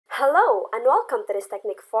Hello and welcome to this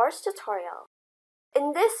Technique Force tutorial.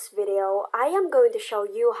 In this video, I am going to show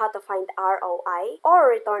you how to find ROI or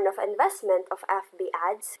return of investment of FB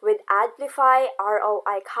ads with Adplify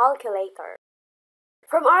RoI calculator.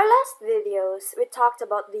 From our last videos, we talked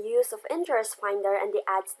about the use of Interest Finder and the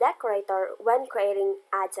Ads Decorator when creating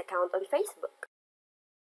ads account on Facebook.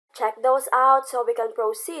 Check those out so we can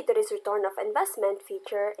proceed to this return of investment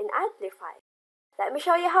feature in Adplify. Let me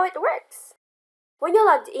show you how it works. When you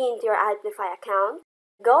logged into your Adplify account,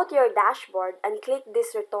 go to your dashboard and click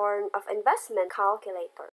this return of investment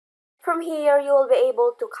calculator. From here, you will be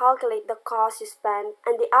able to calculate the cost you spent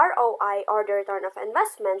and the ROI or the return of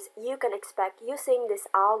investments you can expect using this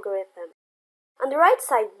algorithm. On the right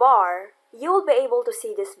side bar, you will be able to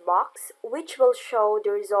see this box which will show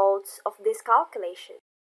the results of this calculation.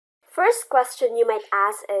 First question you might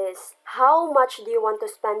ask is, how much do you want to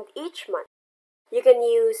spend each month? You can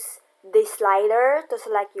use this slider to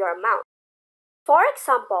select your amount. For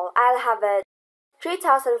example, I'll have it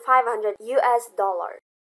 $3,500 US.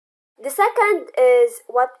 The second is,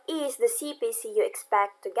 what is the CPC you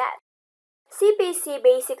expect to get? CPC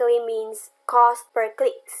basically means cost per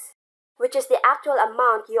clicks, which is the actual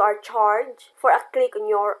amount you are charged for a click on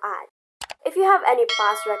your ad. If you have any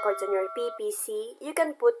past records on your PPC, you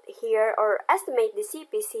can put here or estimate the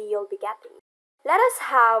CPC you'll be getting. Let us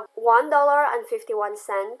have $1.51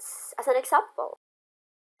 as an example.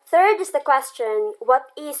 Third is the question, what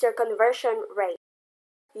is your conversion rate?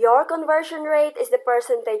 Your conversion rate is the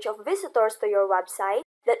percentage of visitors to your website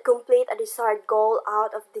that complete a desired goal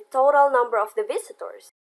out of the total number of the visitors.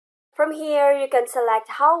 From here, you can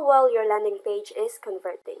select how well your landing page is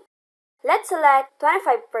converting. Let's select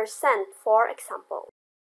 25% for example.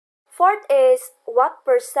 Fourth is, what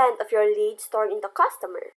percent of your leads turn into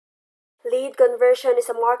customer? Lead conversion is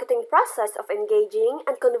a marketing process of engaging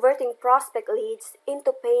and converting prospect leads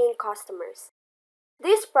into paying customers.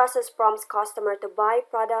 This process prompts customers to buy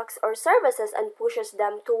products or services and pushes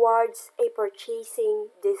them towards a purchasing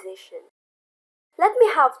decision. Let me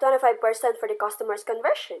have 25% for the customer's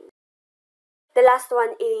conversion. The last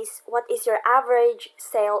one is, what is your average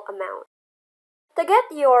sale amount? To get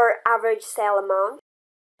your average sale amount,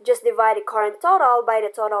 just divide the current total by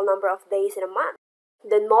the total number of days in a month.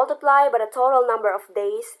 Then multiply by the total number of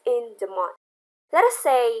days in the month. Let us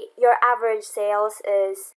say your average sales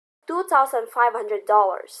is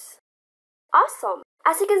 $2,500. Awesome!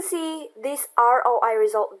 As you can see, this ROI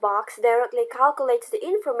result box directly calculates the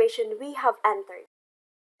information we have entered.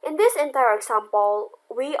 In this entire example,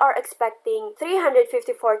 we are expecting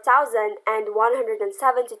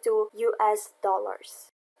 $354,172 US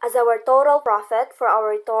as our total profit for our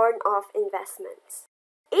return of investments.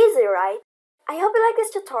 Easy, right? I hope you like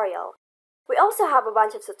this tutorial. We also have a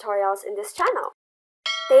bunch of tutorials in this channel.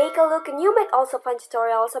 Take a look and you might also find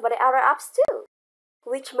tutorials about the other apps too,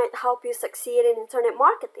 which might help you succeed in internet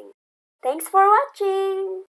marketing. Thanks for watching!